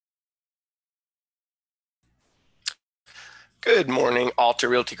Good morning, Alta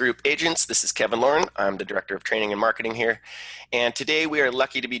Realty Group agents. This is Kevin Lauren. I'm the Director of Training and Marketing here. And today we are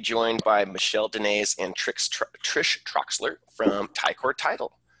lucky to be joined by Michele Denise and Trish Troxler from Ticor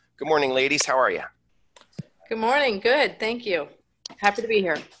Title. Good morning, ladies. How are you? Good morning. Good. Thank you. Happy to be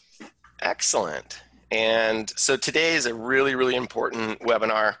here. Excellent. And so today is a really important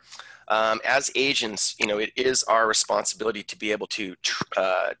webinar. As agents, it is our responsibility to be able to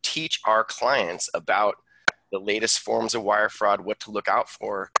teach our clients about the latest forms of wire fraud, what to look out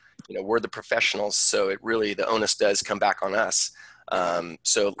for. We're the professionals, so the onus does come back on us.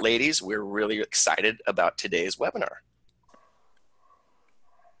 So ladies, we're really excited about today's webinar.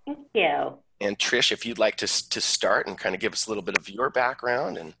 Thank you. And Trish, if you'd like to start and kind of give us a little bit of your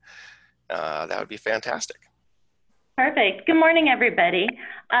background, and that would be fantastic. Perfect. Good morning, everybody.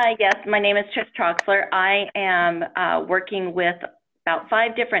 Yes, my name is Trish Troxler. I am working with about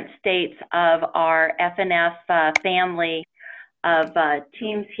 5 different states of our FNF family of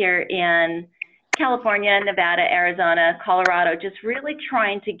teams here in California, Nevada, Arizona, Colorado, just really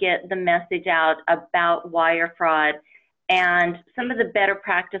trying to get the message out about wire fraud and some of the better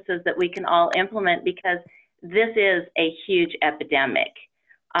practices that we can all implement, because this is a huge epidemic.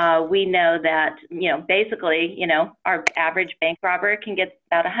 We know that, basically, our average bank robber can get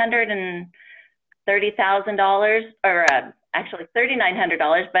about $130,000 or actually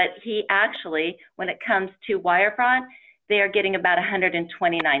 $3,900, but he actually, when it comes to wire fraud, they are getting about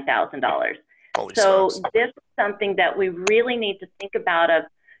 $129,000. So this is something that we really need to think about as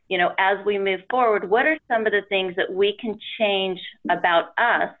we move forward. What are some of the things that we can change about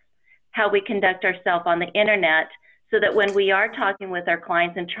us, how we conduct ourselves on the internet, so that when we are talking with our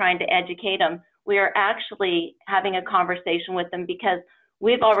clients and trying to educate them, we are actually having a conversation with them, because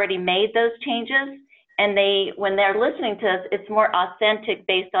we've already made those changes. And when they're listening to us, it's more authentic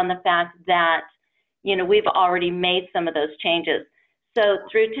based on the fact that, we've already made some of those changes. So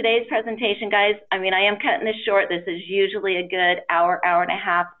through today's presentation, guys, I am cutting this short. This is usually a good hour and a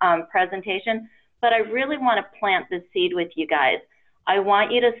half presentation, but I really want to plant the seed with you guys. I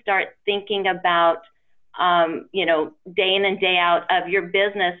want you to start thinking about, day in and day out of your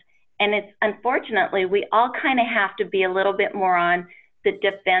business. And it's unfortunately, we all kind of have to be a little bit more on the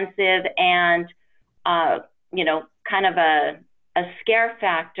defensive and kind of a scare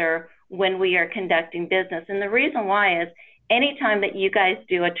factor when we are conducting business. And the reason why is anytime that you guys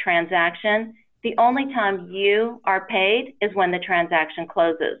do a transaction, the only time you are paid is when the transaction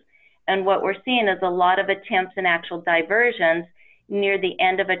closes. And what we're seeing is a lot of attempts and actual diversions near the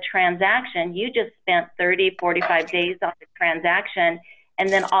end of a transaction. You just spent 30, 45 days on the transaction, and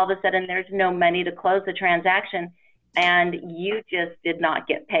then all of a sudden there's no money to close the transaction, and you just did not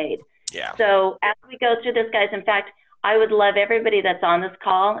get paid. Yeah. So as we go through this, guys, in fact, I would love everybody that's on this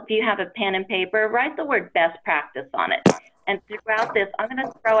call, if you have a pen and paper, write the word best practice on it. And throughout this, I'm going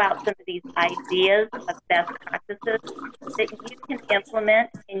to throw out some of these ideas of best practices that you can implement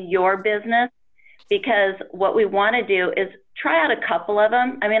in your business, because what we want to do is try out a couple of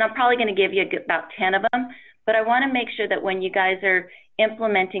them. I'm probably going to give you about 10 of them, but I want to make sure that when you guys are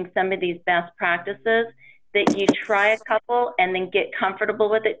implementing some of these best practices, that you try a couple and then get comfortable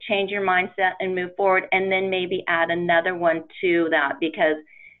with it, change your mindset and move forward, and then maybe add another one to that. Because,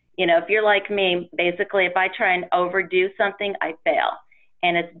 if you're like me, basically, if I try and overdo something, I fail.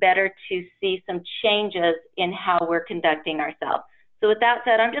 And it's better to see some changes in how we're conducting ourselves. So with that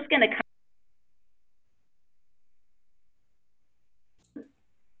said, I'm just going to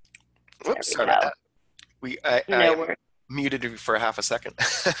Oops, sorry about that. I muted you for half a second.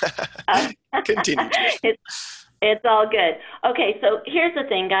 Continue. It's all good. Okay, so here's the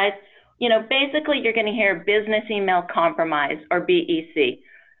thing, guys. Basically, you're going to hear business email compromise, or BEC.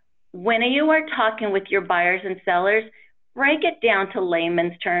 When you are talking with your buyers and sellers, break it down to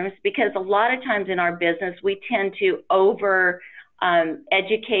layman's terms, because a lot of times in our business, we tend to over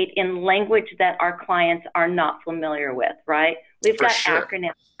educate in language that our clients are not familiar with, right? We've got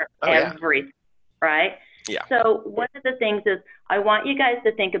acronyms for everything, right? Yeah. So one of the things is I want you guys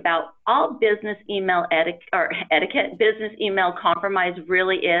to think about all business email etiquette, business email compromise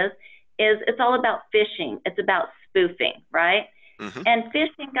really is it's all about phishing. It's about spoofing, right? Mm-hmm. And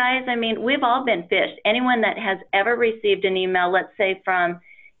phishing, guys, we've all been phished. Anyone that has ever received an email, let's say from,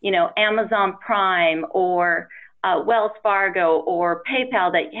 Amazon Prime or Wells Fargo or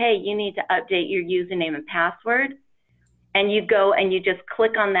PayPal, that, hey, you need to update your username and password. And you go and you just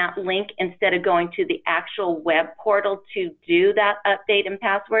click on that link instead of going to the actual web portal to do that update and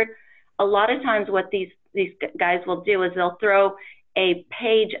password. A lot of times what these guys will do is they'll throw a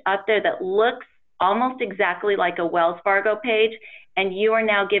page up there that looks almost exactly like a Wells Fargo page, and you are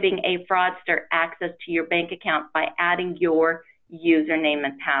now giving a fraudster access to your bank account by adding your username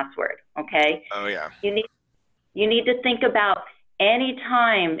and password, okay? Oh, yeah. You need to think about any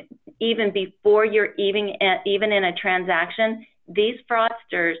time, even before you're even in a transaction, these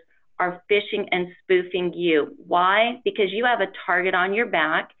fraudsters are phishing and spoofing you. Why? Because you have a target on your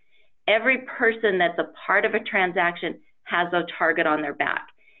back. Every person that's a part of a transaction has a target on their back.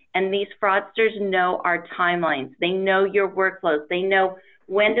 And these fraudsters know our timelines. They know your workflows. They know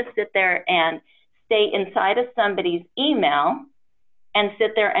when to sit there and stay inside of somebody's email and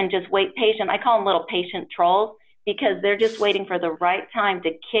sit there and just wait patient. I call them little patient trolls, because they're just waiting for the right time to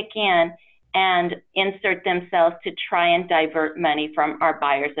kick in and insert themselves to try and divert money from our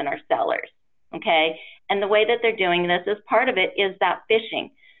buyers and our sellers, okay? And the way that they're doing this, as part of it, is that phishing.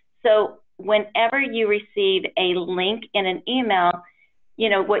 So whenever you receive a link in an email, you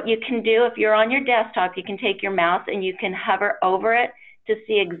know, what you can do, if you're on your desktop, you can take your mouse and you can hover over it to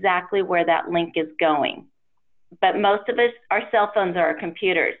see exactly where that link is going. But most of us, our cell phones are our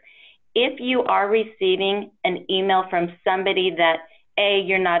computers. If you are receiving an email from somebody that, A,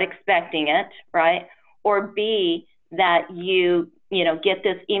 you're not expecting it, right? Or B, that you get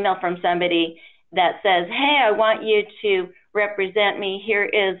this email from somebody that says, hey, I want you to represent me. Here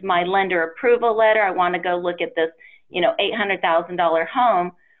is my lender approval letter. I want to go look at this, $800,000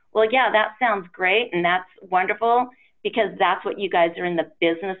 home. Well, yeah, that sounds great, and that's wonderful, because that's what you guys are in the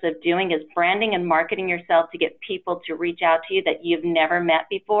business of doing, is branding and marketing yourself to get people to reach out to you that you've never met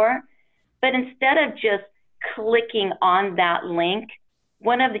before. But instead of just clicking on that link,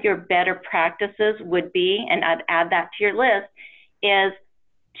 one of your better practices would be, and I'd add that to your list, is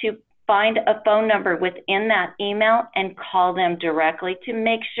to find a phone number within that email and call them directly to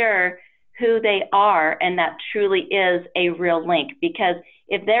make sure who they are and that truly is a real link. Because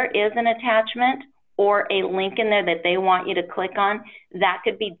if there is an attachment or a link in there that they want you to click on, that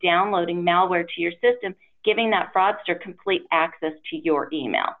could be downloading malware to your system, giving that fraudster complete access to your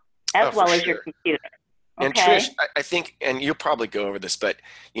email, as well as your computer. Okay? And Trish, I think, and you'll probably go over this, but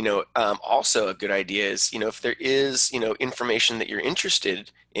also a good idea is, if there is, information that you're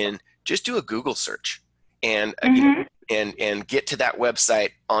interested in, just do a Google search and and get to that website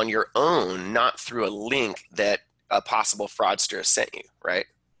on your own, not through a link that a possible fraudster has sent you, right?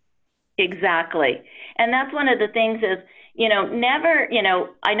 Exactly. And that's one of the things is, never,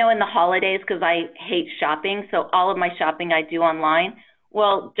 I know in the holidays, because I hate shopping, so all of my shopping I do online.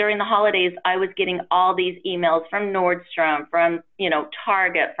 Well, during the holidays, I was getting all these emails from Nordstrom, from,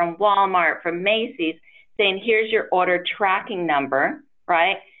 Target, from Walmart, from Macy's, saying, here's your order tracking number,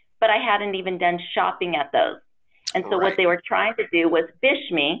 right? But I hadn't even done shopping at those. And so what they were trying to do was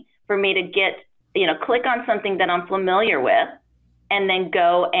phish me for me to get, click on something that I'm familiar with, and then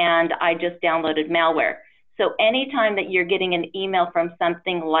go and I just downloaded malware. So anytime that you're getting an email from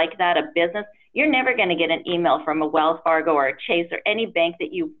something like that, a business, you're never going to get an email from a Wells Fargo or a Chase or any bank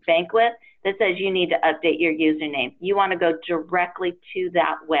that you bank with that says you need to update your username. You want to go directly to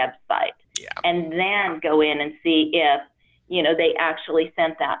that website and then go in and see if, they actually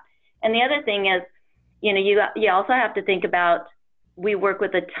sent that. And the other thing is, you also have to think about, we work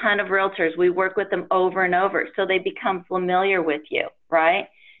with a ton of realtors. We work with them over and over, so they become familiar with you, right?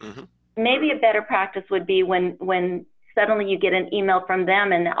 Mm-hmm. Maybe a better practice would be when suddenly you get an email from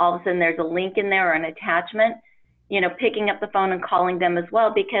them and all of a sudden there's a link in there or an attachment, picking up the phone and calling them as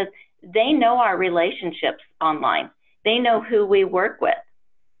well, because they know our relationships online. They know who we work with,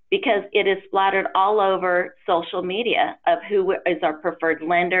 because it is splattered all over social media of who is our preferred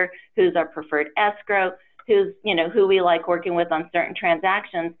lender, who's our preferred escrow, who's, who we like working with on certain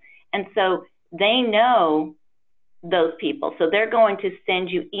transactions. And so they know those people. So they're going to send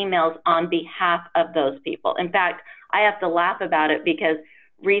you emails on behalf of those people. In fact, I have to laugh about it because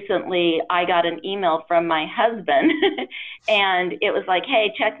recently I got an email from my husband and it was like,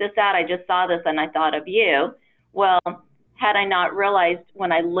 hey, check this out. I just saw this and I thought of you. Well, had I not realized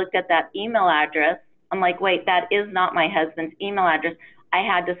when I looked at that email address, I'm like, wait, that is not my husband's email address. I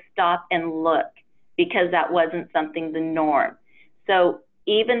had to stop and look because that wasn't something the norm. So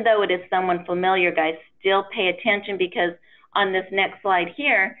even though it is someone familiar, guys, still pay attention, because on this next slide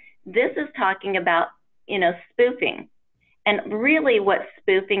here, this is talking about, spoofing. And really what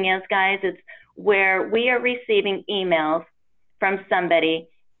spoofing is, guys, it's where we are receiving emails from somebody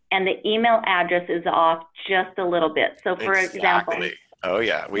and the email address is off just a little bit. So for example, oh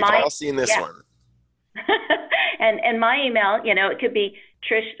yeah, we've all seen this one. and my email, it could be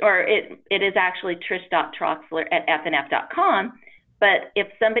Trish, or it is actually trish.troxler@fnf.com. But if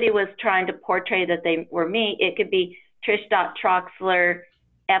somebody was trying to portray that they were me, it could be trish.troxler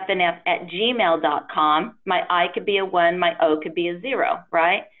fnf@gmail.com, my I could be a 1, my O could be a 0,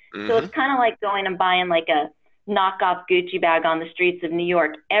 right? So it's kind of like going and buying like a knockoff Gucci bag on the streets of New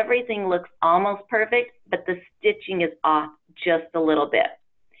York. Everything looks almost perfect, but the stitching is off just a little bit.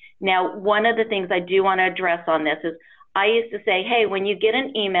 Now, one of the things I do want to address on this is I used to say, hey, when you get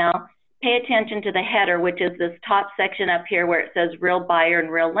an email, pay attention to the header, which is this top section up here where it says real buyer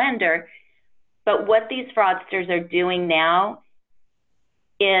and real lender. But what these fraudsters are doing now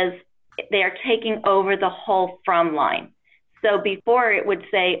is they are taking over the whole from line. So before it would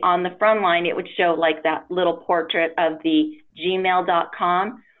say on the from line, it would show like that little portrait of the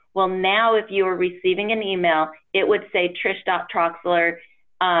gmail.com. Well, now if you are receiving an email, it would say trish.troxler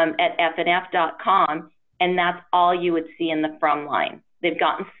at fnf.com, and that's all you would see in the from line. They've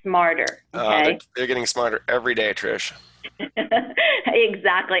gotten smarter. Okay? They're getting smarter every day, Trish.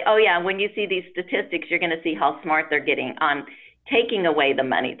 Exactly. Oh, yeah. When you see these statistics, you're going to see how smart they're getting on taking away the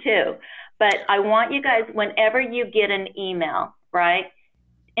money, too. But I want you guys, whenever you get an email, right,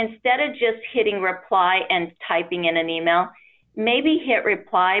 instead of just hitting reply and typing in an email, maybe hit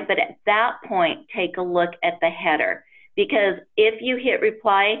reply, but at that point, take a look at the header. Because if you hit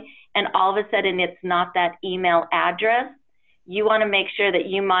reply and all of a sudden it's not that email address, you want to make sure that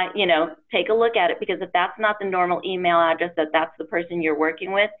you might, take a look at it, because if that's not the normal email address, that's the person you're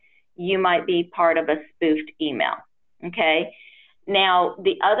working with, you might be part of a spoofed email, okay? Now,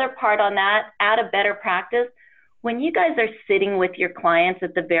 the other part on that, add a better practice. When you guys are sitting with your clients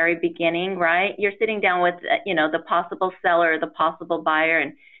at the very beginning, right, you're sitting down with, the possible seller, the possible buyer,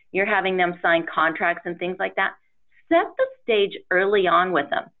 and you're having them sign contracts and things like that, set the stage early on with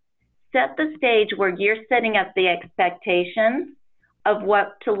them. Set the stage where you're setting up the expectations of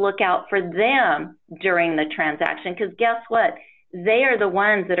what to look out for them during the transaction. Because guess what? They are the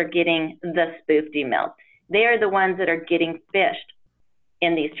ones that are getting the spoofed emails. They are the ones that are getting fished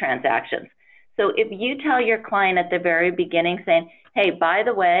in these transactions. So if you tell your client at the very beginning saying, hey, by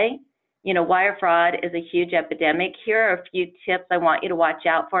the way, wire fraud is a huge epidemic. Here are a few tips I want you to watch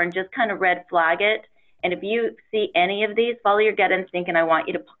out for, and just kind of red flag it. And if you see any of these, follow your gut instinct, and I want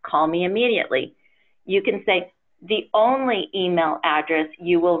you to call me immediately. You can say, the only email address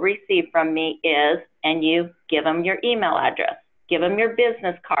you will receive from me is, and you give them your email address, give them your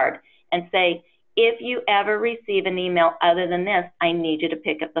business card, and say, if you ever receive an email other than this, I need you to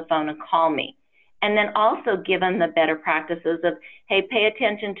pick up the phone and call me. And then also give them the better practices of, hey, pay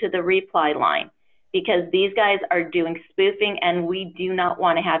attention to the reply line, because these guys are doing spoofing, and we do not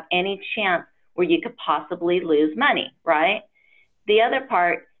want to have any chance where you could possibly lose money, right? The other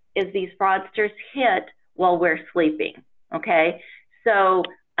part is these fraudsters hit while we're sleeping, okay? So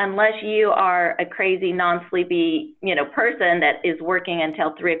unless you are a crazy non-sleepy, person that is working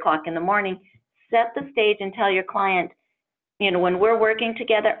until 3 o'clock in the morning, set the stage and tell your client, when we're working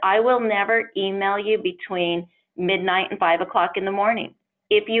together, I will never email you between midnight and 5 o'clock in the morning.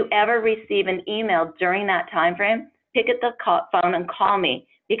 If you ever receive an email during that time frame, pick up the phone and call me,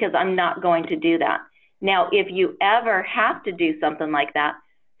 because I'm not going to do that. Now, if you ever have to do something like that,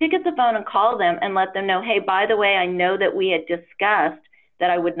 pick up the phone and call them and let them know, hey, by the way, I know that we had discussed that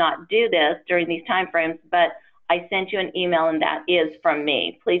I would not do this during these time frames, but I sent you an email and that is from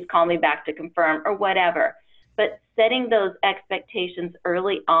me. Please call me back to confirm, or whatever. But setting those expectations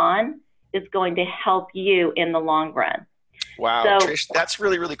early on is going to help you in the long run. Wow, so, Trish, that's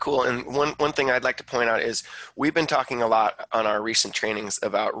really, really cool. And one thing I'd like to point out is we've been talking a lot on our recent trainings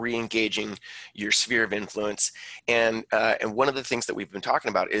about re-engaging your sphere of influence. And one of the things that we've been talking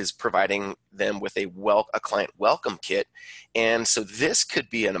about is providing them with a client welcome kit. And so this could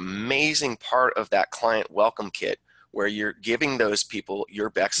be an amazing part of that client welcome kit, where you're giving those people your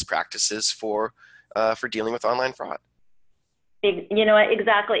best practices for dealing with online fraud.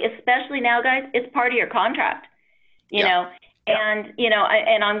 Exactly. Especially now, guys, it's part of your contract. You know,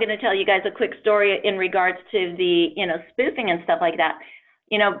 and I'm going to tell you guys a quick story in regards to the, spoofing and stuff like that.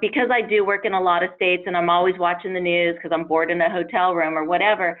 Because I do work in a lot of states, and I'm always watching the news because I'm bored in a hotel room or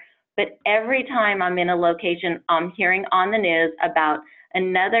whatever. But every time I'm in a location, I'm hearing on the news about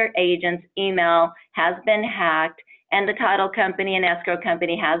another agent's email has been hacked, and the title company and escrow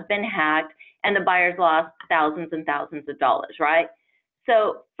company has been hacked, and the buyers lost thousands and thousands of dollars, right?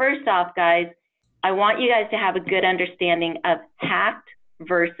 So first off, guys, I want you guys to have a good understanding of hacked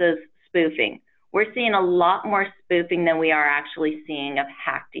versus spoofing. We're seeing a lot more spoofing than we are actually seeing of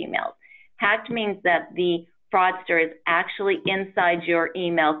hacked emails. Hacked means that the fraudster is actually inside your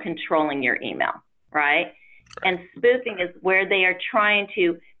email, controlling your email, right? And spoofing is where they are trying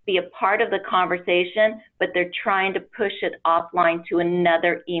to be a part of the conversation, but they're trying to push it offline to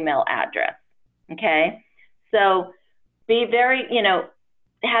another email address, okay? So be very,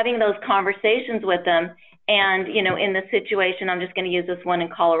 having those conversations with them. And, you know, in the situation, I'm just going to use this one in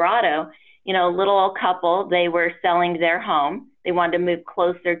Colorado, you know, a little old couple, they were selling their home. They wanted to move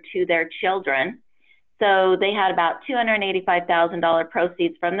closer to their children. So they had about $285,000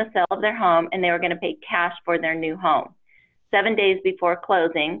 proceeds from the sale of their home, and they were going to pay cash for their new home. 7 days before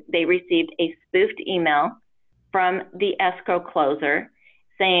closing, they received a spoofed email from the escrow closer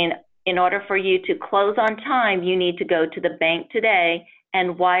saying, in order for you to close on time, you need to go to the bank today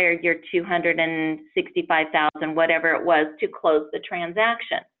and wire your $265,000, whatever it was, to close the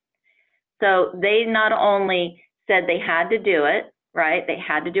transaction. So they not only said they had to do it, right? They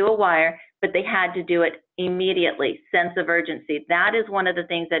had to do a wire, but they had to do it immediately. Sense of urgency. That is one of the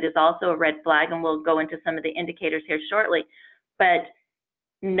things that is also a red flag, and we'll go into some of the indicators here shortly. But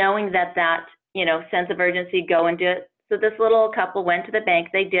knowing that you know, sense of urgency, go and do it. So this little couple went to the bank,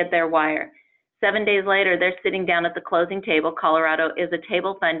 they did their wire. 7 days later, they're sitting down at the closing table. Colorado is a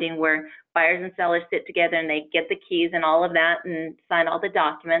table funding where buyers and sellers sit together and they get the keys and all of that and sign all the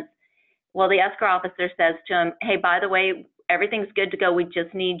documents. Well, the escrow officer says to him, hey, by the way, everything's good to go. We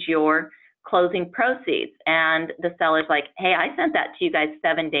just need your closing proceeds. And the seller's like, hey, I sent that to you guys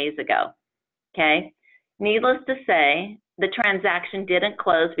 7 days ago. Okay. Needless to say, the transaction didn't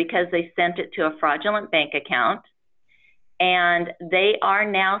close because they sent it to a fraudulent bank account. And they are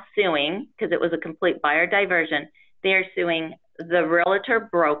now suing, because it was a complete buyer diversion, they are suing the realtor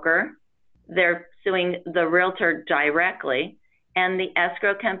broker, they're suing the realtor directly, and the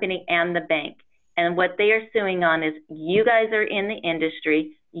escrow company and the bank. And what they are suing on is, you guys are in the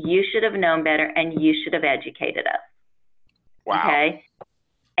industry, you should have known better, and you should have educated us. Wow. Okay?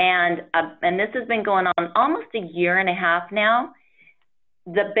 And this has been going on almost a year and a half now.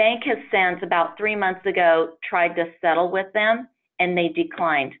 The bank has since, about 3 months ago, tried to settle with them, and they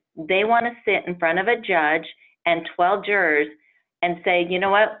declined. They want to sit in front of a judge and 12 jurors and say, you know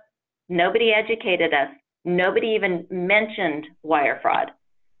what, nobody educated us. Nobody even mentioned wire fraud.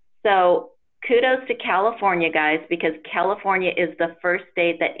 So kudos to California, guys, because California is the first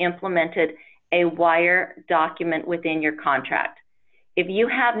state that implemented a wire document within your contract. If you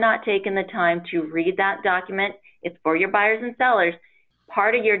have not taken the time to read that document, it's for your buyers and sellers.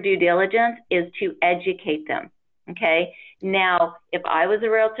 Part of your due diligence is to educate them, okay? Now, if I was a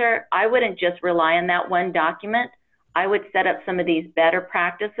realtor, I wouldn't just rely on that one document. I would set up some of these better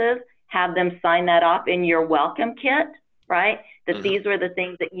practices, have them sign that off in your welcome kit, right? That these were the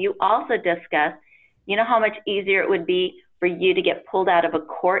things that you also discussed. You know how much easier it would be for you to get pulled out of a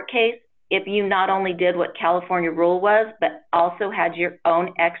court case if you not only did what California rule was, but also had your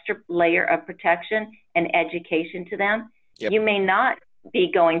own extra layer of protection and education to them. Yep. You may not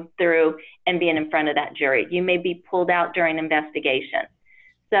be going through and being in front of that jury. You may be pulled out during investigation.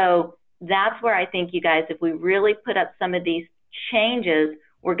 So that's where I think, you guys, if we really put up some of these changes,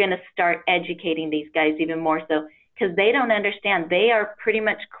 we're going to start educating these guys even more so, because they don't understand. They are pretty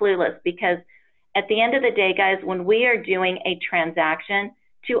much clueless, because at the end of the day, guys, when we are doing a transaction,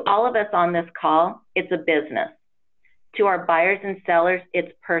 to all of us on this call, it's a business. To our buyers and sellers,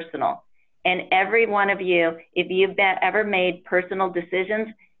 it's personal. And every one of you, if you've ever made personal decisions,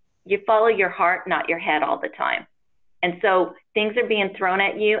 you follow your heart, not your head all the time. And so things are being thrown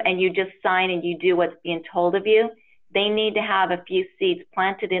at you and you just sign and you do what's being told of you. They need to have a few seeds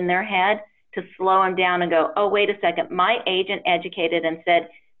planted in their head to slow them down and go, oh, wait a second, my agent educated and said,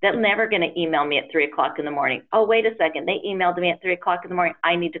 they're never going to email me at 3 o'clock in the morning. Oh, wait a second, they emailed me at 3 o'clock in the morning.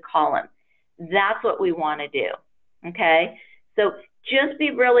 I need to call them. That's what we want to do, okay? So just be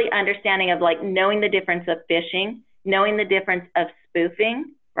really understanding of, like, knowing the difference of phishing, knowing the difference of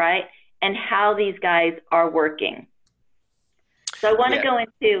spoofing, right? And how these guys are working. So I want to go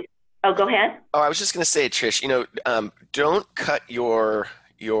into, oh, go ahead. Oh, I was just going to say, Trish, you know, don't cut your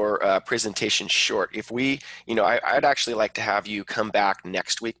presentation short. If we, you know, I'd actually like to have you come back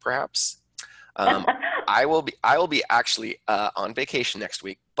next week, perhaps. I will be actually on vacation next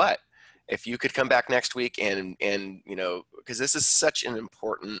week, but if you could come back next week and you know, because this is such an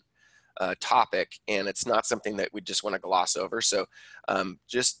important topic and it's not something that we just want to gloss over. So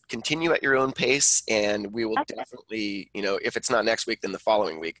just continue at your own pace, and we will definitely, you know, if it's not next week, then the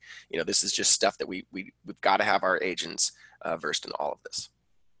following week. You know, this is just stuff that we've got to have our agents versed in all of this.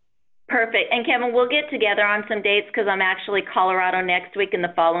 Perfect. And Kevin, we'll get together on some dates, because I'm actually Colorado next week, and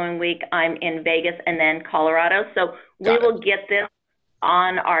the following week I'm in Vegas and then Colorado. So we will get this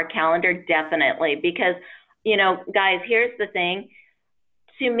on our calendar, definitely, because, you know, guys, here's the thing.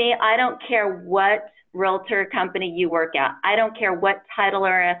 To me, I don't care what realtor company you work at. I don't care what title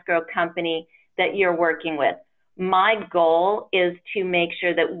or escrow company that you're working with. my goal is to make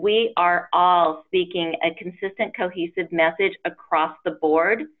sure that we are all speaking a consistent, cohesive message across the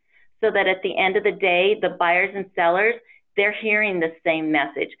board, so that at the end of the day, the buyers and sellers, they're hearing the same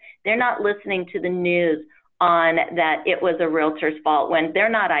message. They're not listening to the news on that it was a realtor's fault when they're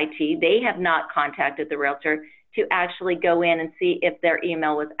not IT. They have not contacted the realtor to actually go in and see if their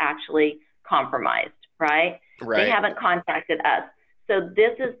email was actually compromised, right? They haven't contacted us. So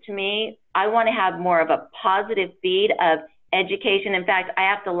this is, to me, I want to have more of a positive feed of education. In fact, I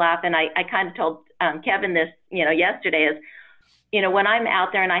have to laugh, and I kind of told Kevin this, yesterday is, when I'm out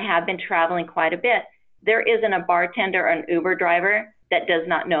there, and I have been traveling quite a bit, there isn't a bartender or an Uber driver that does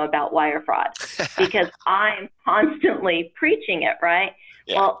not know about wire fraud, because I'm constantly preaching it, right?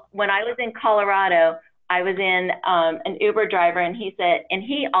 Yeah. Well, when I was in Colorado, I was in an Uber driver, and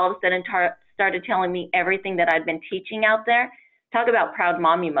he all of a sudden started telling me everything that I'd been teaching out there. Talk about proud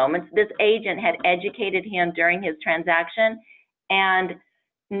mommy moments. This agent had educated him during his transaction, and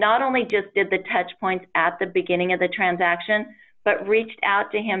not only just did the touch points at the beginning of the transaction, but reached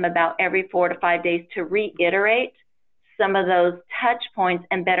out to him about every 4 to 5 days to reiterate some of those touch points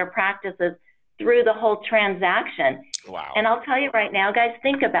and better practices through the whole transaction. Wow. And I'll tell you right now, guys,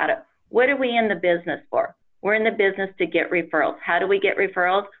 think about it. What are we in the business for? We're in the business to get referrals. How do we get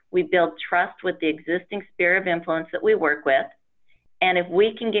referrals? We build trust with the existing sphere of influence that we work with. And if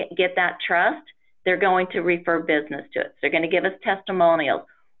we can get that trust, they're going to refer business to us. They're going to give us testimonials.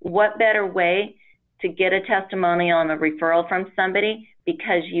 What better way to get a testimonial and a referral from somebody,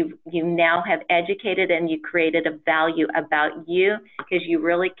 because you now have educated and you created a value about you, because you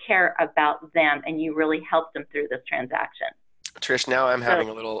really care about them and you really helped them through this transaction. Trish, now I'm having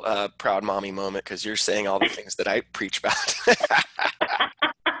a little proud mommy moment, because you're saying all the things that I preach about.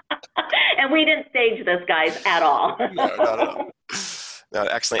 And we didn't stage this, guys, at all. No, not at all. No,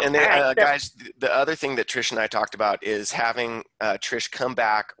 excellent. And then, right, guys, the other thing that Trish and I talked about is having Trish come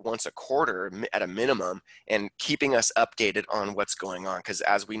back once a quarter at a minimum and keeping us updated on what's going on. Because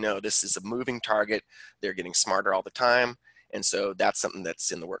as we know, this is a moving target. They're getting smarter all the time. And so that's something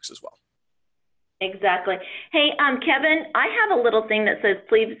that's in the works as well. Exactly. Hey, Kevin, I have a little thing that says,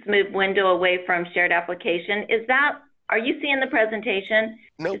 please move window away from shared application. Are you seeing the presentation?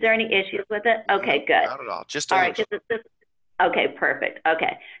 No. Nope. Is there any issues with it? Okay, nope, good. Not at all. Just all right. Okay, perfect.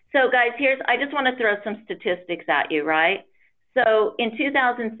 Okay. So guys, I just want to throw some statistics at you, right? So in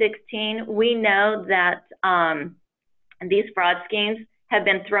 2016, we know that these fraud schemes have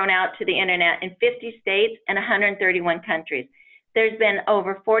been thrown out to the internet in 50 states and 131 countries. There's been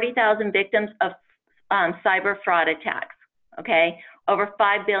over 40,000 victims of cyber fraud attacks, okay? Over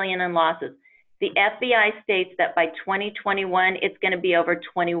 $5 billion in losses. The FBI states that by 2021, it's going to be over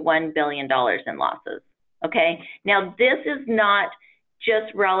 $21 billion in losses. Okay, now this is not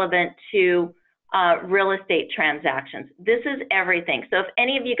just relevant to real estate transactions. This is everything. So if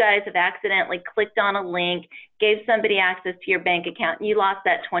any of you guys have accidentally clicked on a link, gave somebody access to your bank account, and you lost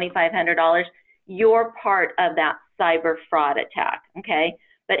that $2,500, you're part of that cyber fraud attack, okay?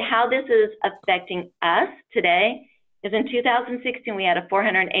 But how this is affecting us today is in 2016, we had a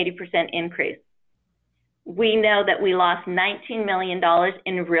 480% increase. We know that we lost $19 million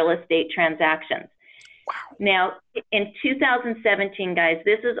in real estate transactions. Wow. Now, in 2017, guys,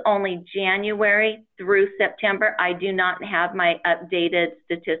 this is only January through September. I do not have my updated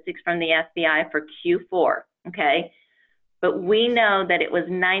statistics from the FBI for Q4, okay? But we know that it was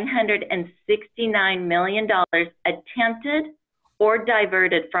 $969 million attempted or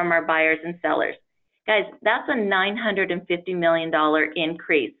diverted from our buyers and sellers. Guys, that's a $950 million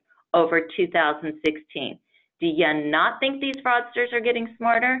increase over 2016. Do you not think these fraudsters are getting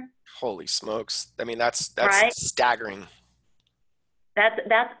smarter? Holy smokes. I mean, that's right? Staggering. That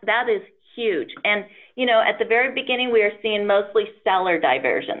is huge. And, at the very beginning, we are seeing mostly seller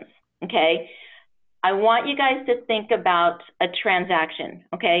diversions, okay? I want you guys to think about a transaction,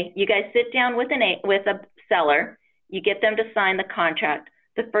 okay? You guys sit down with a seller, you get them to sign the contract.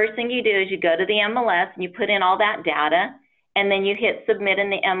 The first thing you do is you go to the MLS and you put in all that data, and then you hit submit in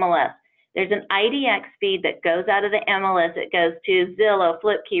the MLS. There's an IDX feed that goes out of the MLS. It goes to Zillow,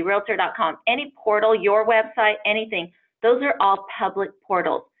 Flipkey, Realtor.com, any portal, your website, anything. Those are all public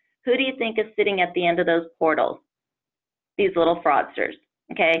portals. Who do you think is sitting at the end of those portals? These little fraudsters,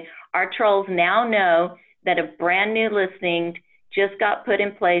 okay? Our trolls now know that a brand new listing just got put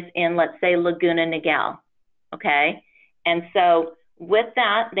in place in, let's say, Laguna Niguel, okay? And so with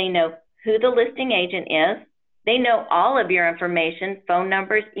that, they know who the listing agent is. They know all of your information, phone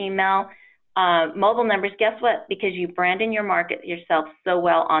numbers, email, mobile numbers. Guess what? Because you brand and you market yourself so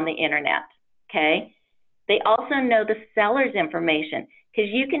well on the internet, okay? They also know the seller's information,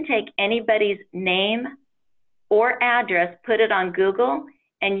 because you can take anybody's name, or address, put it on Google,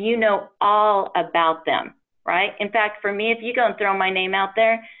 and you know all about them, right? In fact, for me, if you go and throw my name out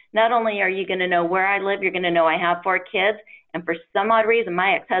there, not only are you going to know where I live, you're going to know I have 4 kids, and for some odd reason,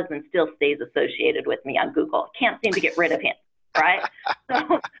 my ex-husband still stays associated with me on Google. Can't seem to get rid of him, right?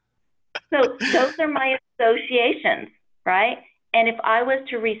 So those are my associations, right? And if I was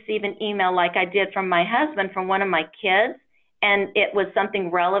to receive an email like I did from my husband from one of my kids, and it was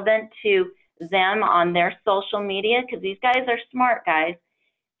something relevant to them on their social media, because these guys are smart guys,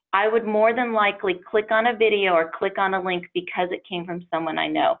 I would more than likely click on a video or click on a link because it came from someone I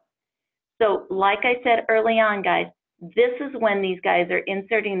know. So like I said early on, guys, this is when these guys are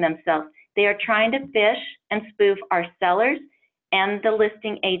inserting themselves. They are trying to fish and spoof our sellers and the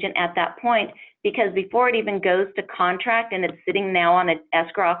listing agent at that point, because before it even goes to contract and it's sitting now on an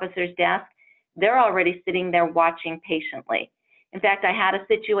escrow officer's desk, they're already sitting there watching patiently. In fact, I had a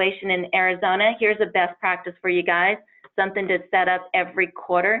situation in Arizona. Here's a best practice for you guys, something to set up every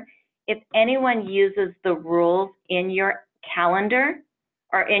quarter. If anyone uses the rules in your calendar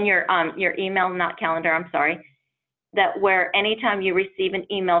or in your email, not calendar, I'm sorry, that where anytime you receive an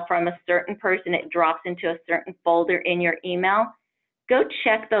email from a certain person, it drops into a certain folder in your email, go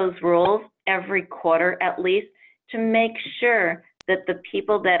check those rules every quarter at least to make sure that the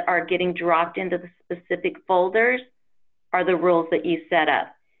people that are getting dropped into the specific folders are the rules that you set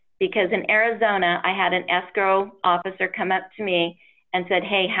up. Because in Arizona, I had an escrow officer come up to me and said,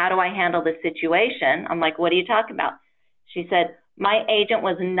 hey, how do I handle this situation? I'm like, what are you talking about? She said, my agent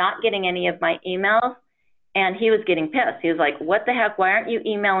was not getting any of my emails, and he was getting pissed. He was like, what the heck? Why aren't you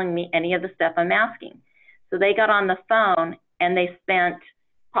emailing me any of the stuff I'm asking? So they got on the phone, and they spent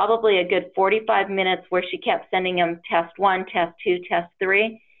probably a good 45 minutes where she kept sending him test 1, test 2, test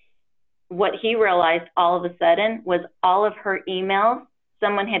 3. What he realized all of a sudden was all of her emails,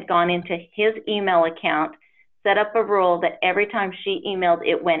 someone had gone into his email account, set up a rule that every time she emailed,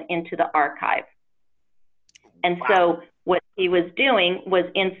 it went into the archive. And wow. So what he was doing was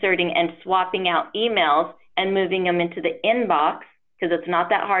inserting and swapping out emails and moving them into the inbox, because it's not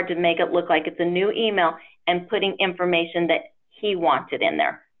that hard to make it look like it's a new email, and putting information that he wanted in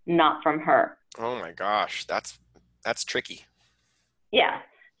there, not from her. Oh my gosh, that's tricky. Yeah.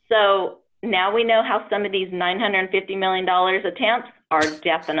 So now we know how some of these $950 million attempts are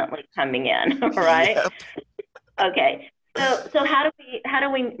definitely coming in, right? Yep. Okay. So how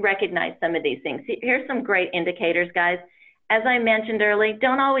do we recognize some of these things? Here's some great indicators, guys. As I mentioned earlier,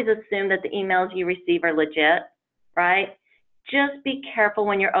 don't always assume that the emails you receive are legit, right? Just be careful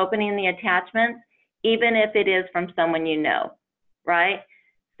when you're opening the attachments, even if it is from someone you know, right?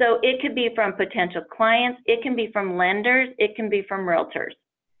 So it could be from potential clients, it can be from lenders, it can be from realtors.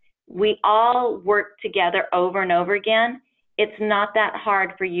 We all work together over and over again. It's not that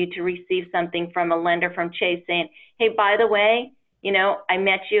hard for you to receive something from a lender from Chase saying, hey, by the way, you know, I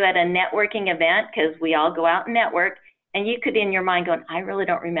met you at a networking event, because we all go out and network, and you could in your mind go, I really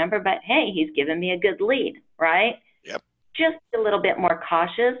don't remember, but hey, he's given me a good lead, right? Yep. Just a little bit more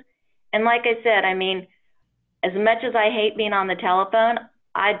cautious. And like I said, I mean, as much as I hate being on the telephone,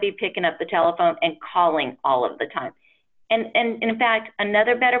 I'd be picking up the telephone and calling all of the time. And in fact,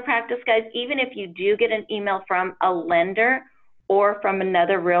 another better practice, guys, even if you do get an email from a lender or from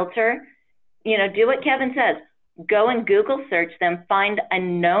another realtor, you know, do what Kevin says. Go and Google search them, find a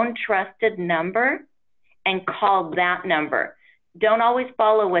known trusted number, and call that number. Don't always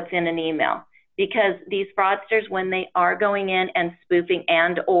follow what's in an email, because these fraudsters, when they are going in and spoofing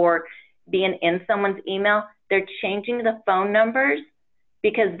and or being in someone's email, they're changing the phone numbers,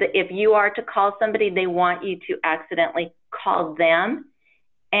 because if you are to call somebody, they want you to accidentally call them.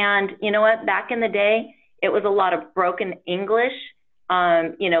 And you know what? Back in the day, it was a lot of broken English,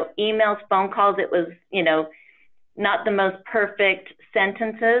 you know, emails, phone calls. It was, you know, not the most perfect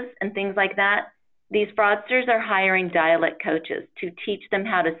sentences and things like that. These fraudsters are hiring dialect coaches to teach them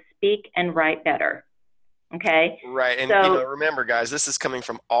how to speak and write better. Okay. Right. And, so, you know, remember, guys, this is coming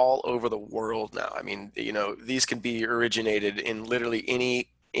from all over the world now. I mean, you know, these can be originated in literally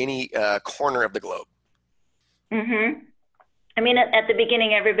any corner of the globe. Mm-hmm. I mean, at the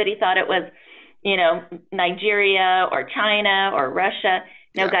beginning, everybody thought it was, you know, Nigeria or China or Russia.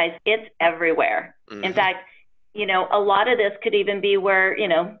 No, yeah. Guys, it's everywhere. Mm-hmm. In fact, you know, a lot of this could even be where, you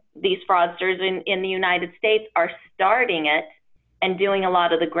know, these fraudsters in the United States are starting it and doing a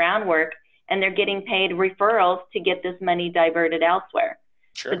lot of the groundwork, and they're getting paid referrals to get this money diverted elsewhere.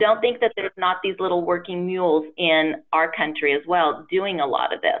 Sure. So don't think that there's not these little working mules in our country as well doing a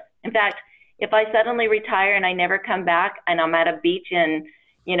lot of this. In fact, if I suddenly retire and I never come back and I'm at a beach in,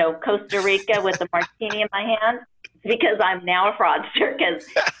 you know, Costa Rica with a martini in my hand, because I'm now a fraudster, because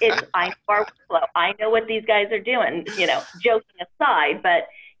I know our workflow. I know what these guys are doing, you know, joking aside, but,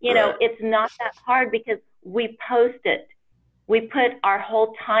 you know, it's not that hard because we post it. We put our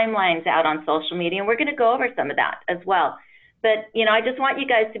whole timelines out on social media, and we're going to go over some of that as well. But, you know, I just want you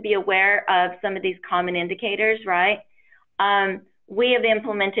guys to be aware of some of these common indicators, right? We have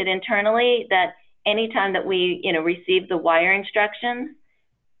implemented internally that anytime that we, you know, receive the wire instructions,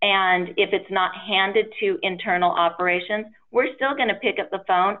 and if it's not handed to internal operations, we're still going to pick up the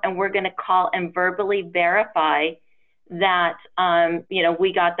phone and we're going to call and verbally verify that, you know,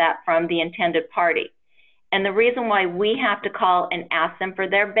 we got that from the intended party. And the reason why we have to call and ask them for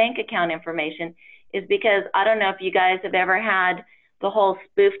their bank account information is because I don't know if you guys have ever had the whole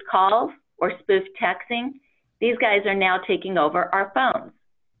spoofed calls or spoofed texting. These guys are now taking over our phones.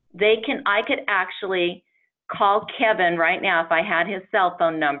 I could actually call Kevin right now if I had his cell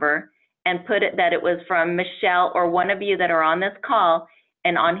phone number and put it that it was from Michele or one of you that are on this call,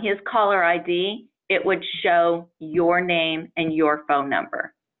 and on his caller ID, it would show your name and your phone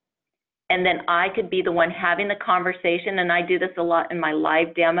number. And then I could be the one having the conversation, and I do this a lot in my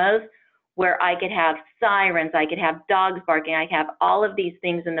live demos, where I could have sirens, I could have dogs barking, I could have all of these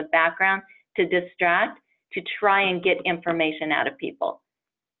things in the background to distract, to try and get information out of people.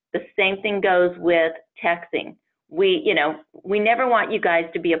 The same thing goes with texting. We never want you guys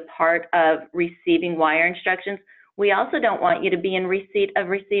to be a part of receiving wire instructions. We also don't want you to be in receipt of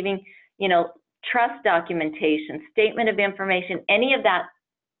receiving, you know, trust documentation, statement of information, any of that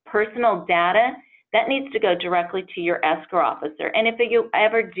personal data. That needs to go directly to your escrow officer. And if you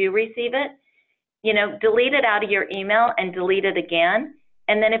ever do receive it, you know, delete it out of your email and delete it again.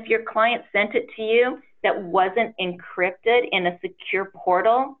 And then if your client sent it to you that wasn't encrypted in a secure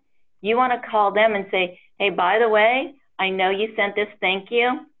portal, you want to call them and say, hey, by the way, I know you sent this, thank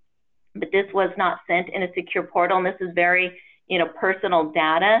you, but this was not sent in a secure portal, and this is very, you know, personal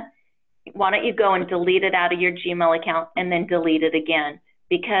data. Why don't you go and delete it out of your Gmail account and then delete it again?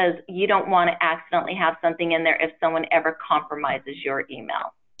 Because you don't want to accidentally have something in there if someone ever compromises your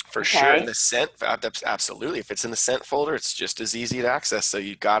email. For sure. In the sent, absolutely. If it's in the sent folder, it's just as easy to access. So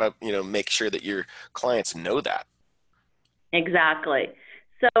you got to, you know, make sure that your clients know that. Exactly.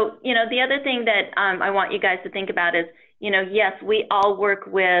 So, you know, the other thing that I want you guys to think about is, you know, yes, we all work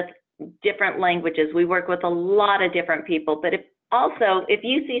with different languages. We work with a lot of different people. But if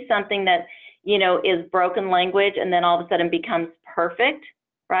you see something that, you know, is broken language and then all of a sudden becomes perfect,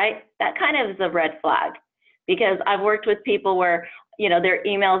 right? That kind of is a red flag, because I've worked with people where, you know, their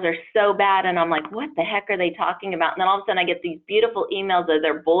emails are so bad and I'm like, what the heck are they talking about? And then all of a sudden I get these beautiful emails of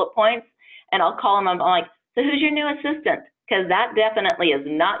their bullet points, and I'll call them. I'm like, so who's your new assistant? Because that definitely is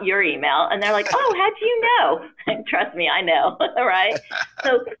not your email. And they're like, oh, how'd you know? Trust me, I know, right?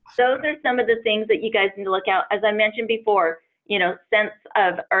 So those are some of the things that you guys need to look out. As I mentioned before, you know, sense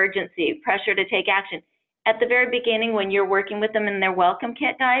of urgency, pressure to take action. At the very beginning, when you're working with them in their welcome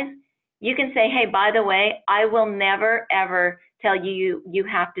kit, guys, you can say, hey, by the way, I will never, ever tell you you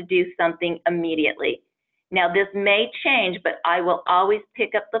have to do something immediately. Now, this may change, but I will always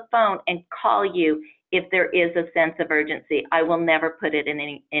pick up the phone and call you if there is a sense of urgency. I will never put it in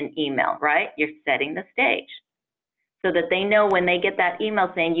an email, right? You're setting the stage so that they know when they get that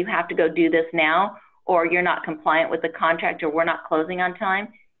email saying you have to go do this now, or you're not compliant with the contract, or we're not closing on time,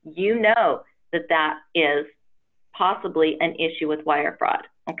 you know that that is possibly an issue with wire fraud.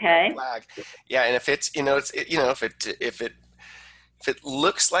 Okay. Flag. Yeah, and if it's, you know, if it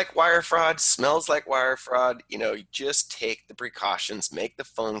looks like wire fraud, smells like wire fraud, you know, you just take the precautions, make the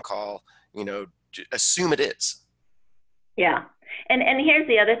phone call, you know, assume it is. Yeah. And here's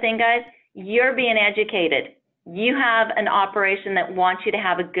the other thing, guys. You're being educated. You have an operation that wants you to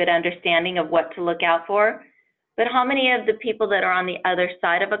have a good understanding of what to look out for. But how many of the people that are on the other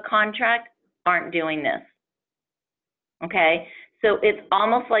side of a contract aren't doing this? Okay. So it's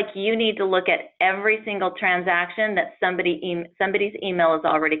almost like you need to look at every single transaction that somebody's email is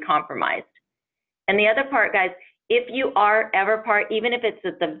already compromised. And the other part, guys, if you are ever part, even if it's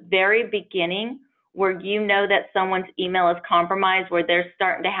at the very beginning where you know that someone's email is compromised, where they're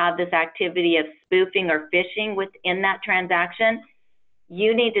starting to have this activity of spoofing or phishing within that transaction,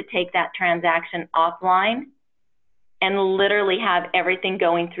 you need to take that transaction offline and literally have everything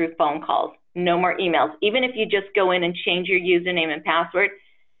going through phone calls. No more emails. Even if you just go in and change your username and password,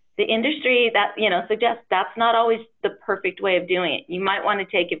 the industry that, you know, suggests that's not always the perfect way of doing it. You might want to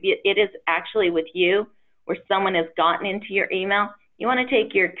take, if it is actually with you where someone has gotten into your email, you want to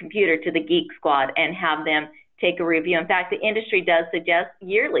take your computer to the Geek Squad and have them take a review. In fact, the industry does suggest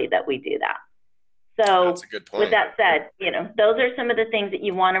yearly that we do that. So that's a good point. With that said, you know, those are some of the things that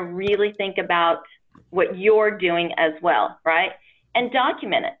you want to really think about what you're doing as well, right? And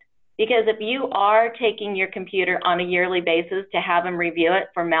document it. Because if you are taking your computer on a yearly basis to have them review it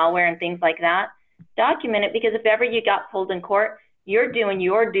for malware and things like that, document it, because if ever you got pulled in court, you're doing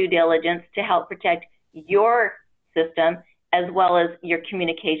your due diligence to help protect your system as well as your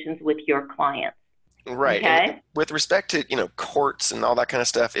communications with your clients. Right. Okay? And with respect to, courts and all that kind of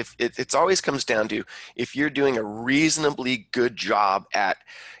stuff, if it always comes down to if you're doing a reasonably good job at,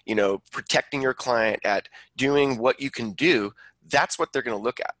 protecting your client, at doing what you can do, that's what they're going to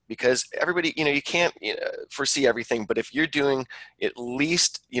look at, because everybody, you can't foresee everything, but if you're doing at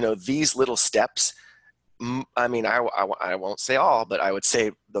least, these little steps, I mean, I won't say all, but I would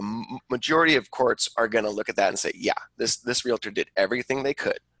say the majority of courts are going to look at that and say, yeah, this realtor did everything they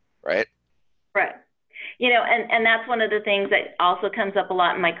could, right? Right. And that's one of the things that also comes up a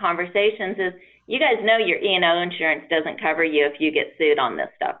lot in my conversations is, you guys know your E&O insurance doesn't cover you if you get sued on this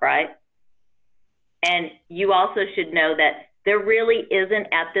stuff, right? And you also should know that there really isn't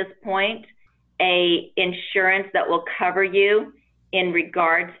at this point a insurance that will cover you in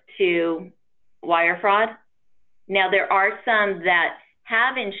regards to wire fraud. Now, there are some that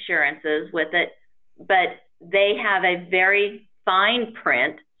have insurances with it, but they have a very fine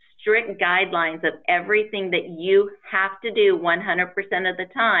print, strict guidelines of everything that you have to do 100% of the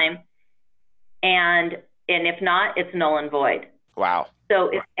time. And if not, it's null and void. Wow. So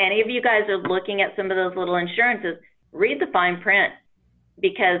if any of you guys are looking at some of those little insurances, read the fine print,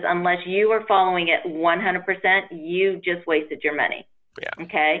 because unless you are following it 100%, you just wasted your money. Yeah.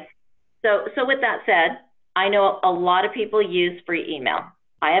 Okay. So with that said, I know a lot of people use free email.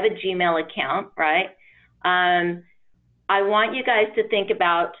 I have a Gmail account, right? I want you guys to think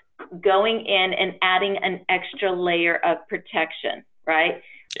about going in and adding an extra layer of protection, right?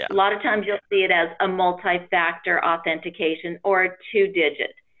 Yeah. A lot of times you'll see it as a multi-factor authentication or a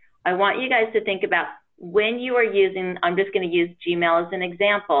 2-digit. I want you guys to think about when you are using, I'm just going to use Gmail as an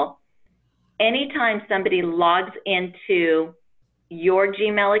example. Anytime somebody logs into your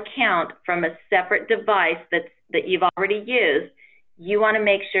Gmail account from a separate device that you've already used, you want to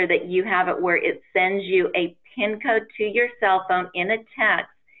make sure that you have it where it sends you a PIN code to your cell phone in a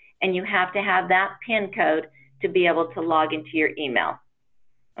text, and you have to have that PIN code to be able to log into your email.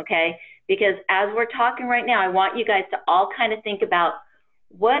 Okay? Because as we're talking right now, I want you guys to all kind of think about,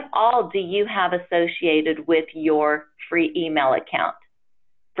 what all do you have associated with your free email account?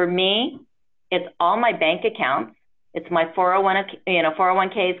 For me, it's all my bank accounts. It's my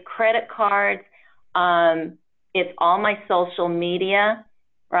 401ks, credit cards. It's all my social media,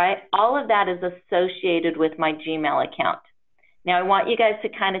 right? All of that is associated with my Gmail account. Now, I want you guys to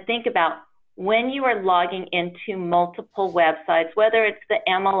kind of think about when you are logging into multiple websites, whether it's the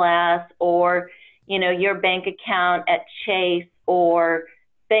MLS or, your bank account at Chase or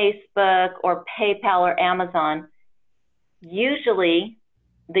Facebook or PayPal or Amazon, usually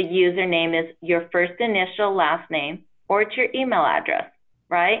the username is your first initial last name, or it's your email address,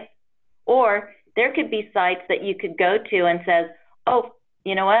 right? Or there could be sites that you could go to and says, oh,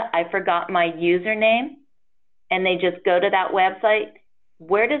 you know what, I forgot my username, and they just go to that website.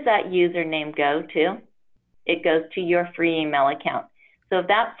 Where does that username go to? It goes to your free email account. So if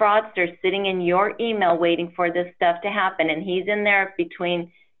that fraudster is sitting in your email waiting for this stuff to happen, and he's in there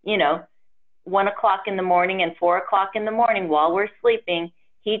between, 1 o'clock in the morning and 4 o'clock in the morning while we're sleeping,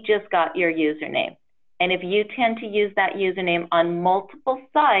 he just got your username. And if you tend to use that username on multiple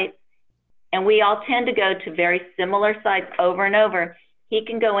sites, and we all tend to go to very similar sites over and over, he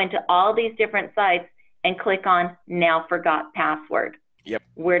can go into all these different sites and click on now forgot password. Yep.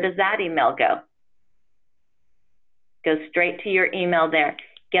 Where does that email go? Goes straight to your email there.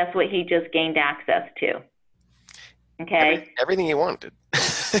 Guess what he just gained access to? Okay. Everything he wanted.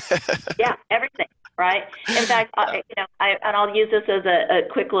 Yeah, everything, right? In fact, I'll use this as a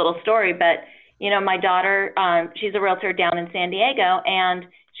quick little story, but, my daughter, she's a realtor down in San Diego, and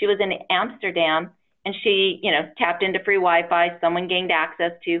she was in Amsterdam, and she, tapped into free Wi-Fi. Someone gained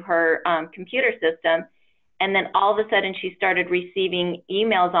access to her computer system, and then all of a sudden she started receiving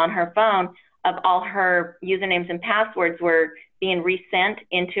emails on her phone of all her usernames and passwords were being resent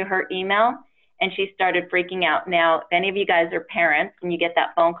into her email, and she started freaking out. Now, if any of you guys are parents and you get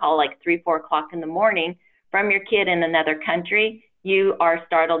that phone call like 3, 4 o'clock in the morning from your kid in another country, you are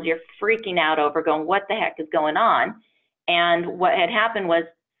startled, you're freaking out over going, what the heck is going on? And what had happened was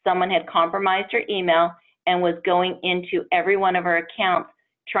someone had compromised her email and was going into every one of her accounts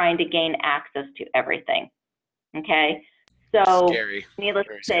trying to gain access to everything. Okay, so Scary. Needless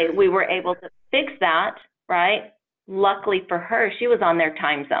to say, we were able to fix that, right? Luckily for her, she was on their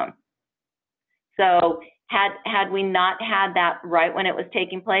time zone. So had we not had that right when it was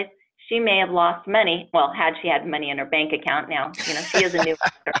taking place, she may have lost money. Well, had she had money in her bank account now, you know, she is a new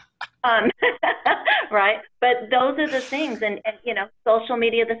right? But those are the things, and you know, social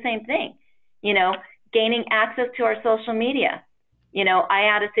media, the same thing. You know, gaining access to our social media. You know, I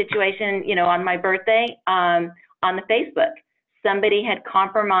had a situation, you know, on my birthday, on the Facebook. Somebody had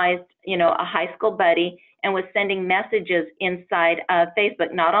compromised, you know, a high school buddy and was sending messages inside of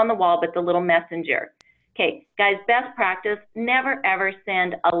Facebook, not on the wall, but the little messenger. Okay, guys, best practice, never ever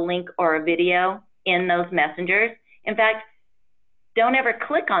send a link or a video in those messengers. In fact, don't ever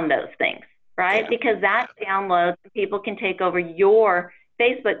click on those things, right? Because that downloads, people can take over your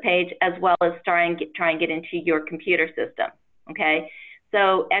Facebook page as well as try and get into your computer system, okay?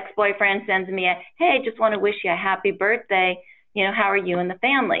 So ex-boyfriend sends me a, hey, just want to wish you a happy birthday. You know, how are you and the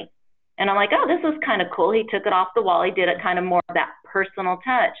family? And I'm like, oh, this was kind of cool. He took it off the wall. He did it kind of more of that personal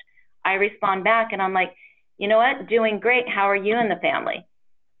touch. I respond back and I'm like, you know what? Doing great. How are you and the family?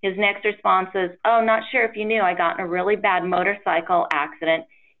 His next response is, oh, not sure if you knew, I got in a really bad motorcycle accident.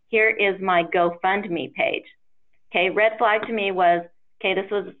 Here is my GoFundMe page. Okay, red flag to me was, okay,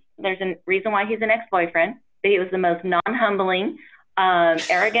 there's a reason why he's an ex-boyfriend, but he was the most non-humbling,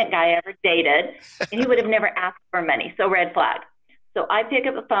 arrogant guy I ever dated, and he would have never asked for money, so red flag. So I pick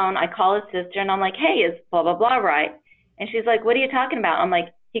up the phone, I call his sister, and I'm like, hey, is blah, blah, blah right? And she's like, what are you talking about? I'm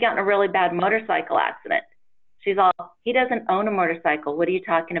like, he got in a really bad motorcycle accident. She's all, he doesn't own a motorcycle. What are you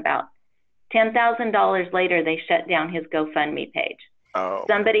talking about? $10,000 later, they shut down his GoFundMe page. Oh,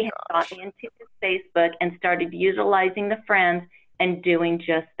 somebody had got into his Facebook and started utilizing the friends and doing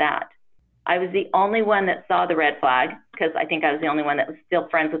just that. I was the only one that saw the red flag because I think I was the only one that was still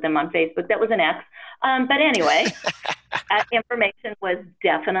friends with him on Facebook. That was an ex. But anyway, that information was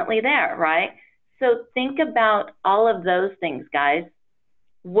definitely there, right? So think about all of those things, guys.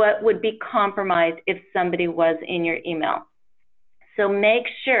 What would be compromised if somebody was in your email? So make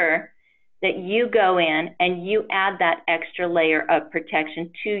sure that you go in and you add that extra layer of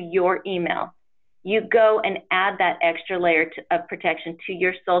protection to your email. You go and add that extra layer of protection to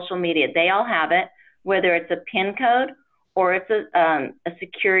your social media. They all have it, whether it's a PIN code or it's a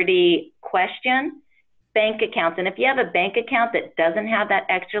security question, bank accounts. And if you have a bank account that doesn't have that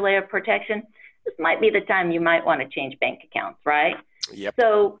extra layer of protection, this might be the time you might want to change bank accounts, right? Yep.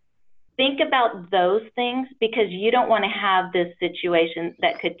 So think about those things because you don't want to have this situation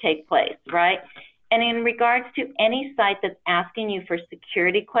that could take place, right? And in regards to any site that's asking you for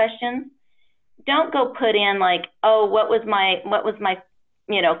security questions, don't go put in like, oh, what was my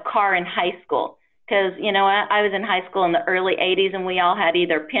car in high school? Because, I was in high school in the early 80s and we all had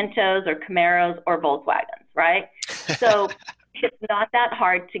either Pintos or Camaros or Volkswagens, right? So it's not that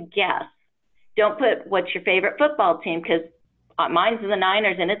hard to guess. Don't put what's your favorite football team because mine's the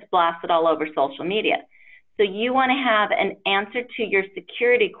Niners and it's blasted all over social media. So you want to have an answer to your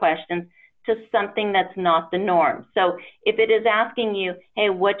security questions to something that's not the norm. So if it is asking you, hey,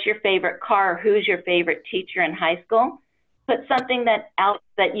 what's your favorite car? Who's your favorite teacher in high school? Put something that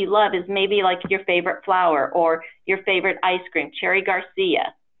you love is maybe like your favorite flower or your favorite ice cream, Cherry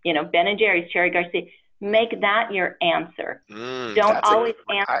Garcia, Ben and Jerry's Cherry Garcia. Make that your answer. Don't always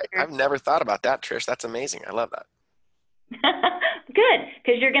answer. I've never thought about that, Trish. That's amazing. I love that. Good,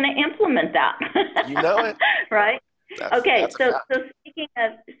 because you're going to implement that. You know it. Right? So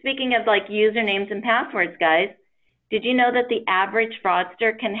speaking of like usernames and passwords, guys, did you know that the average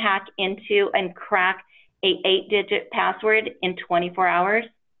fraudster can hack into and crack a 8-digit password in 24 hours?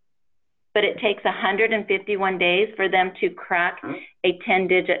 But it takes 151 days for them to crack a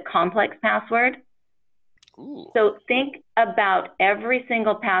 10-digit complex password. Ooh. So think about every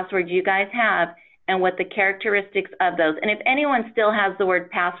single password you guys have and what the characteristics of those. And if anyone still has the word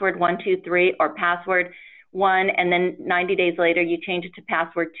password 123 or password 1, and then 90 days later you change it to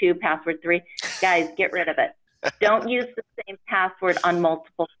password 2, password 3, guys, get rid of it. Don't use the same password on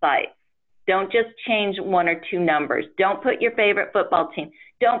multiple sites. Don't just change 1 or 2 numbers. Don't put your favorite football team.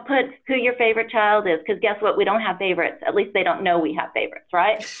 Don't put who your favorite child is, because guess what? We don't have favorites. At least they don't know we have favorites,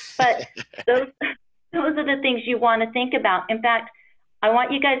 right? But those are the things you want to think about. In fact, I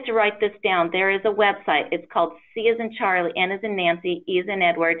want you guys to write this down. There is a website. It's called C as in Charlie, N as in Nancy, E as in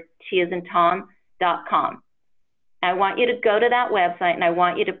Edward, T as in Tom.com. I want you to go to that website and I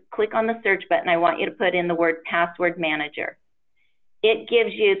want you to click on the search button. I want you to put in the word password manager. It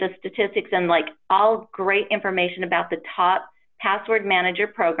gives you the statistics and like all great information about the top password manager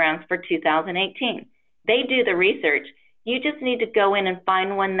programs for 2018. They do the research. You just need to go in and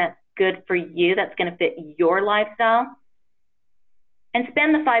find one that's good for you, that's going to fit your lifestyle. And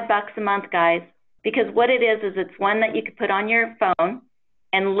spend the $5 a month, guys, because what it is it's one that you could put on your phone.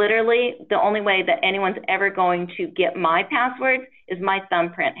 And literally, the only way that anyone's ever going to get my passwords is my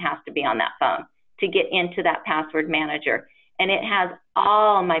thumbprint has to be on that phone to get into that password manager. And it has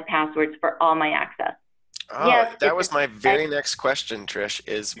all my passwords for all my access. Oh, yes, that was my very next question, Trish,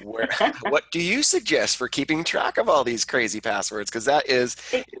 is what do you suggest for keeping track of all these crazy passwords? Because that is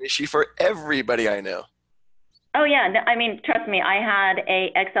an issue for everybody I know. Oh, yeah. I mean, trust me, I had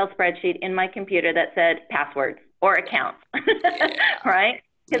a Excel spreadsheet in my computer that said passwords or accounts, right?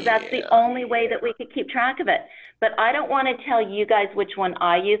 Because that's the only way that we could keep track of it. But I don't want to tell you guys which one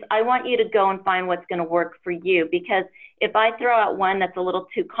I use. I want you to go and find what's going to work for you, because if I throw out one that's a little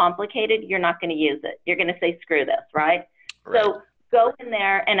too complicated, you're not going to use it. You're going to say, screw this, right? So go in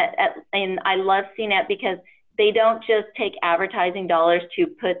there, and I love CNET because they don't just take advertising dollars to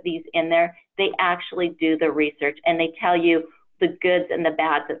put these in there. They actually do the research, and they tell you the goods and the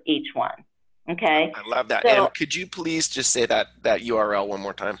bads of each one, okay? I love that. So, and could you please just say that URL one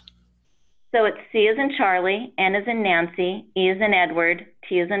more time? So it's C as in Charlie, N as in Nancy, E as in Edward,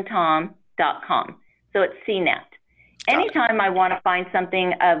 T as in Tom.com. So it's CNET. Anytime I want to find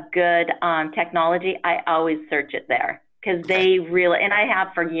something of good technology, I always search it there, because they really, and I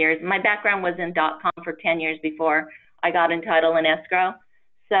have for years. My background was in .com for 10 years before I got in title and escrow.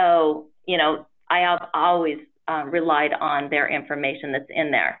 So, you know, I have always relied on their information that's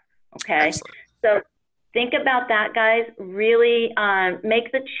in there, okay? Excellent. So think about that, guys. Really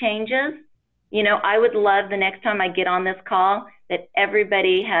make the changes. You know, I would love the next time I get on this call that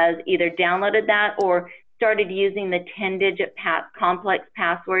everybody has either downloaded that or started using the 10-digit complex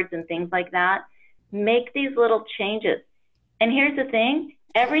passwords and things like that. Make these little changes. And here's the thing,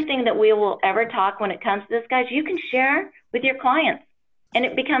 everything that we will ever talk when it comes to this, guys, you can share with your clients. And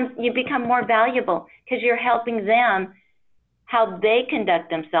you become more valuable because you're helping them how they conduct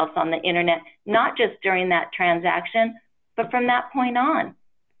themselves on the internet, not just during that transaction, but from that point on.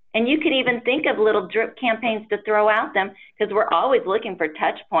 And you could even think of little drip campaigns to throw out them, because we're always looking for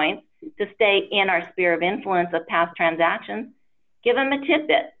touch points to stay in our sphere of influence of past transactions. Give them a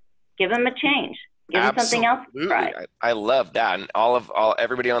tidbit, give them a change, give them something else to try. I love that. And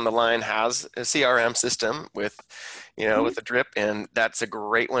everybody on the line has a CRM system with, you know, with a drip, and that's a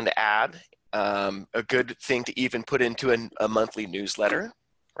great one to add. A good thing to even put into a monthly newsletter,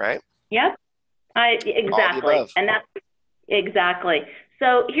 right? Yep, exactly. And that's exactly.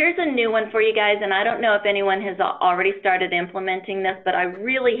 So here's a new one for you guys, and I don't know if anyone has already started implementing this, but I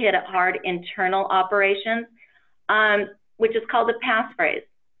really hit it hard: internal operations, which is called a passphrase,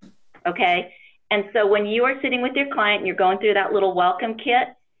 okay? And so when you are sitting with your client and you're going through that little welcome kit,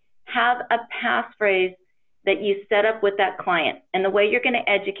 have a passphrase that you set up with that client. And the way you're going to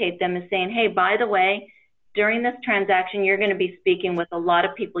educate them is saying, hey, by the way, during this transaction, you're going to be speaking with a lot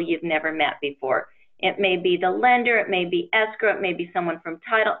of people you've never met before. It may be the lender, it may be escrow, it may be someone from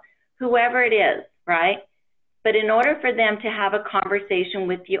title, whoever it is, right? But in order for them to have a conversation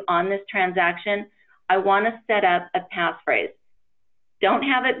with you on this transaction, I want to set up a passphrase. Don't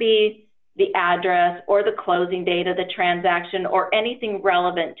have it be the address or the closing date of the transaction or anything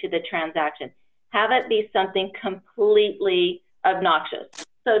relevant to the transaction. Have it be something completely obnoxious.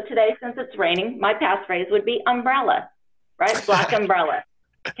 So today, since it's raining, my passphrase would be umbrella, right? Black umbrella,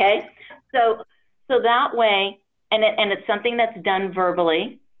 okay? So that way, and it's something that's done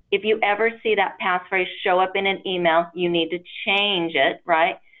verbally. If you ever see that passphrase show up in an email, you need to change it,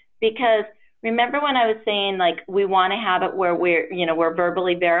 right? Because remember when I was saying, like, we want to have it where we're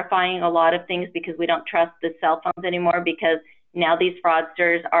verbally verifying a lot of things because we don't trust the cell phones anymore, because now these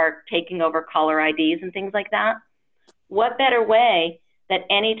fraudsters are taking over caller IDs and things like that. What better way that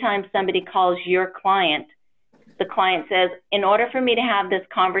anytime somebody calls your client, the client says, in order for me to have this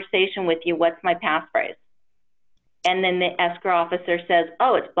conversation with you, what's my passphrase? And then the escrow officer says,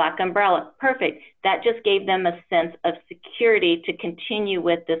 oh, it's Black Umbrella. Perfect. That just gave them a sense of security to continue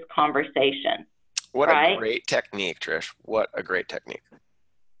with this conversation. What right? A great technique, Trish. What a great technique.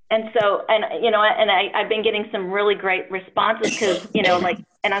 And so, I've been getting some really great responses because,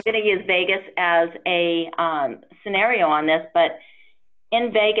 and I'm going to use Vegas as a scenario on this, but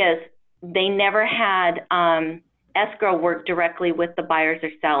in Vegas, they never had escrow work directly with the buyers or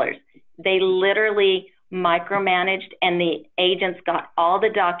sellers. They literally micromanaged, and the agents got all the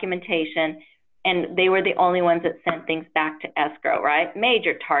documentation, and they were the only ones that sent things back to escrow, right?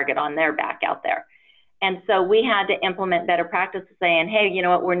 Major target on their back out there. And so we had to implement better practices saying, hey, you know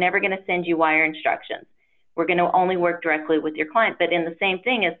what, we're never going to send you wire instructions. We're going to only work directly with your client. But in the same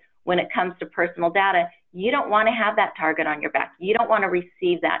thing is when it comes to personal data, you don't want to have that target on your back. You don't want to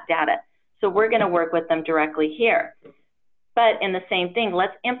receive that data. So we're going to work with them directly here. But in the same thing,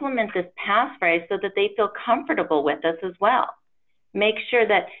 let's implement this passphrase so that they feel comfortable with us as well. make sure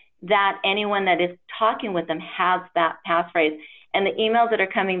that anyone that is talking with them has that passphrase. And the emails that are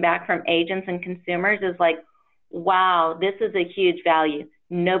coming back from agents and consumers is like, wow, this is a huge value.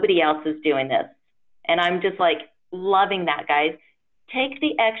 Nobody else is doing this. And I'm just like loving that, guys. Take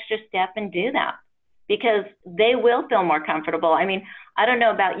the extra step and do that, because they will feel more comfortable. I mean, I don't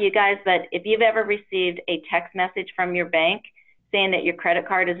know about you guys, but if you've ever received a text message from your bank saying that your credit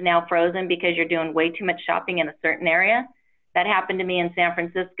card is now frozen because you're doing way too much shopping in a certain area, that happened to me in San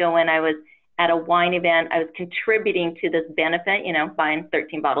Francisco when I was at a wine event. I was contributing to this benefit, you know, buying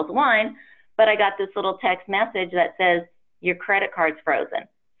 13 bottles of wine, but I got this little text message that says, your credit card's frozen.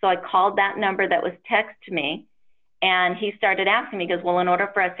 So I called that number that was text to me, and he started asking me, he goes, well, in order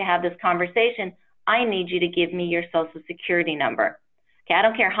for us to have this conversation, I need you to give me your social security number. Okay, I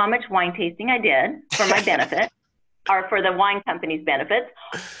don't care how much wine tasting I did for my benefit or for the wine company's benefits,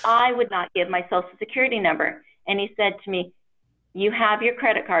 I would not give my social security number. And he said to me, you have your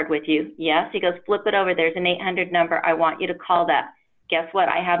credit card with you? Yes. He goes, flip it over. There's an 800 number. I want you to call that. Guess what?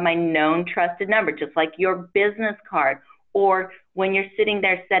 I have my known trusted number, just like your business card, or when you're sitting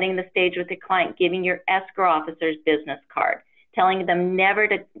there setting the stage with the client, giving your escrow officer's business card, telling them never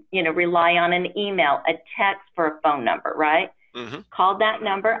to, you know, rely on an email, a text for a phone number, right? Mm-hmm. Called that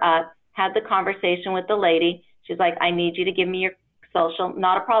number up, had the conversation with the lady. She's like, I need you to give me your social.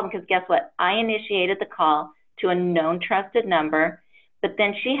 Not a problem, because guess what? I initiated the call to a known trusted number, but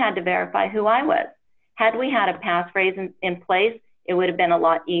then she had to verify who I was. Had we had a passphrase in place, it would have been a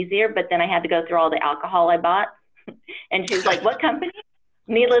lot easier, but then I had to go through all the alcohol I bought. And she's like, what company?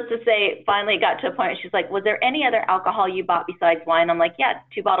 Needless to say, finally it got to a point where she's like, was there any other alcohol you bought besides wine? I'm like, yeah,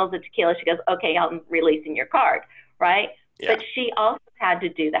 2 bottles of tequila. She goes, okay, I'm releasing your card, right? Yeah. But she also had to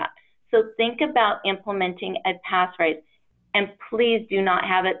do that. So think about implementing a passphrase, and please do not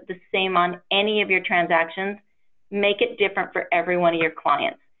have it the same on any of your transactions. Make it different for every one of your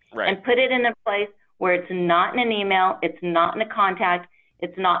clients. Right. And put it in a place where it's not in an email, it's not in a contact,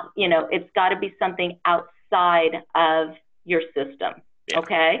 it's not, you know, it's got to be something outside of your system. Yeah.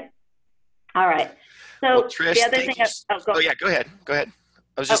 Okay? All right. So well, Trish, the other thing go ahead. Go ahead.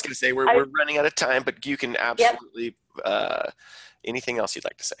 I was just going to say we're running out of time, but you can absolutely anything else you'd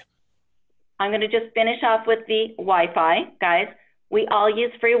like to say. I'm going to just finish off with the Wi-Fi, guys. We all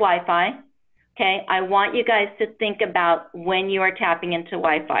use free Wi-Fi. Okay, I want you guys to think about when you are tapping into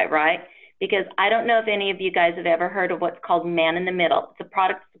Wi-Fi, right? Because I don't know if any of you guys have ever heard of what's called Man in the Middle. It's a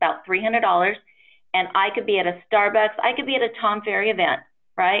product that's about $300, and I could be at a Starbucks, I could be at a Tom Ferry event,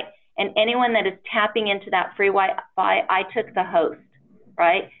 right? And anyone that is tapping into that free Wi-Fi, I took the host,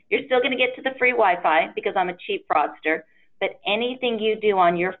 right? You're still going to get to the free Wi-Fi because I'm a cheap fraudster, but anything you do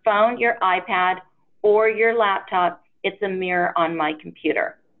on your phone, your iPad, or your laptop, it's a mirror on my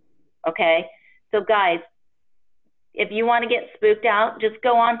computer, okay? So guys, if you want to get spooked out, just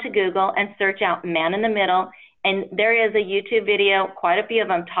go on to Google and search out Man in the Middle. And there is a YouTube video, quite a few of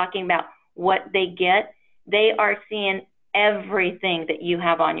them, talking about what they get. They are seeing everything that you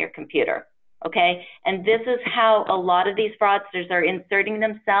have on your computer, okay? And this is how a lot of these fraudsters are inserting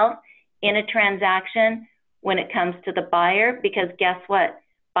themselves in a transaction when it comes to the buyer, because guess what?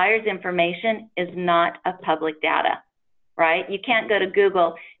 Buyer's information is not a public data. Right? You can't go to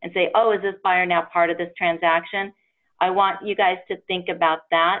Google and say, oh, is this buyer now part of this transaction? I want you guys to think about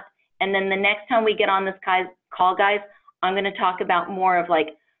that. And then the next time we get on this call, guys, I'm going to talk about more of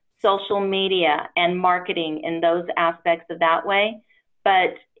like social media and marketing and those aspects of that way.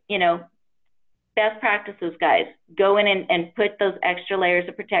 But, you know, best practices, guys, go in and put those extra layers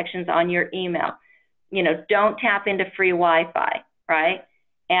of protections on your email. You know, don't tap into free Wi-Fi, right?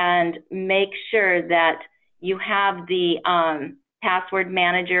 And make sure that you have the password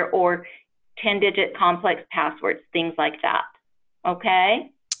manager or 10-digit complex passwords, things like that.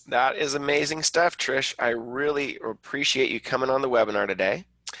 Okay? That is amazing stuff, Trish. I really appreciate you coming on the webinar today.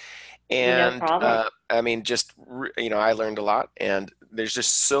 And no problem. I mean, just, you know, I learned a lot, and there's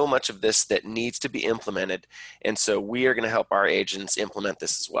just so much of this that needs to be implemented. And so we are going to help our agents implement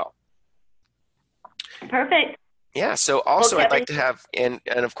this as well. Perfect. Yeah, so also I'd like to have, and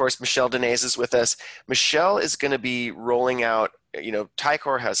of course, Michele Denise is with us. Michele is going to be rolling out, you know,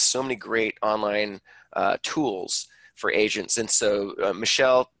 Ticor has so many great online tools for agents. And so,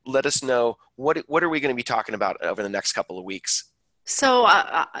 Michele, let us know, what are we going to be talking about over the next couple of weeks? So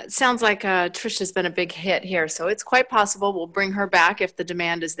it sounds like Trish has been a big hit here. So it's quite possible we'll bring her back if the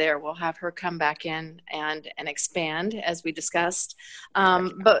demand is there. We'll have her come back in and expand, as we discussed.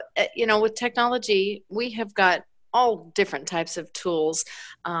 But, you know, with technology, we have got all different types of tools.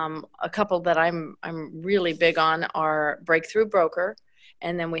 A couple that I'm really big on are Breakthrough Broker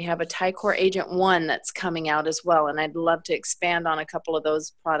And then we have a Ticor Agent 1 that's coming out as well. And I'd love to expand on a couple of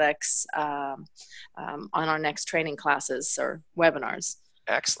those products on our next training classes or webinars.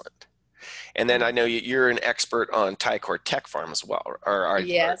 Excellent. And then I know you're an expert on Ticor Tech Farm as well.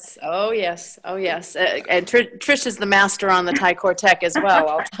 Yes. Oh, yes. Oh, yes. And Trish is the master on the Ticor Tech as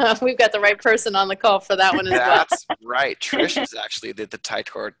well. We've got the right person on the call for that one as well. That's right. Trish is actually the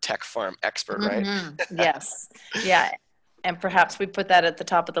Ticor Tech Farm expert, right? Yes. Yeah. And perhaps we put that at the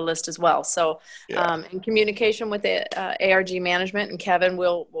top of the list as well. So in communication with the ARG management and Kevin,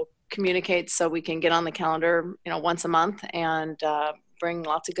 we'll communicate so we can get on the calendar, once a month and bring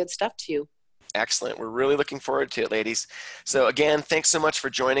lots of good stuff to you. Excellent. We're really looking forward to it, ladies. So again, thanks so much for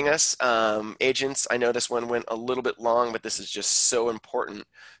joining us. Agents, I know this one went a little bit long, but this is just so important.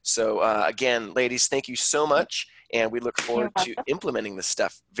 So again, ladies, thank you so much. And we look forward to implementing this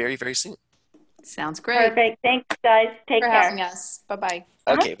stuff very, very soon. Sounds great. Perfect. Thanks, guys. Take care. Thanks for having us. Bye-bye.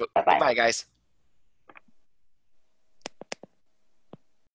 Okay. Bye-bye, guys.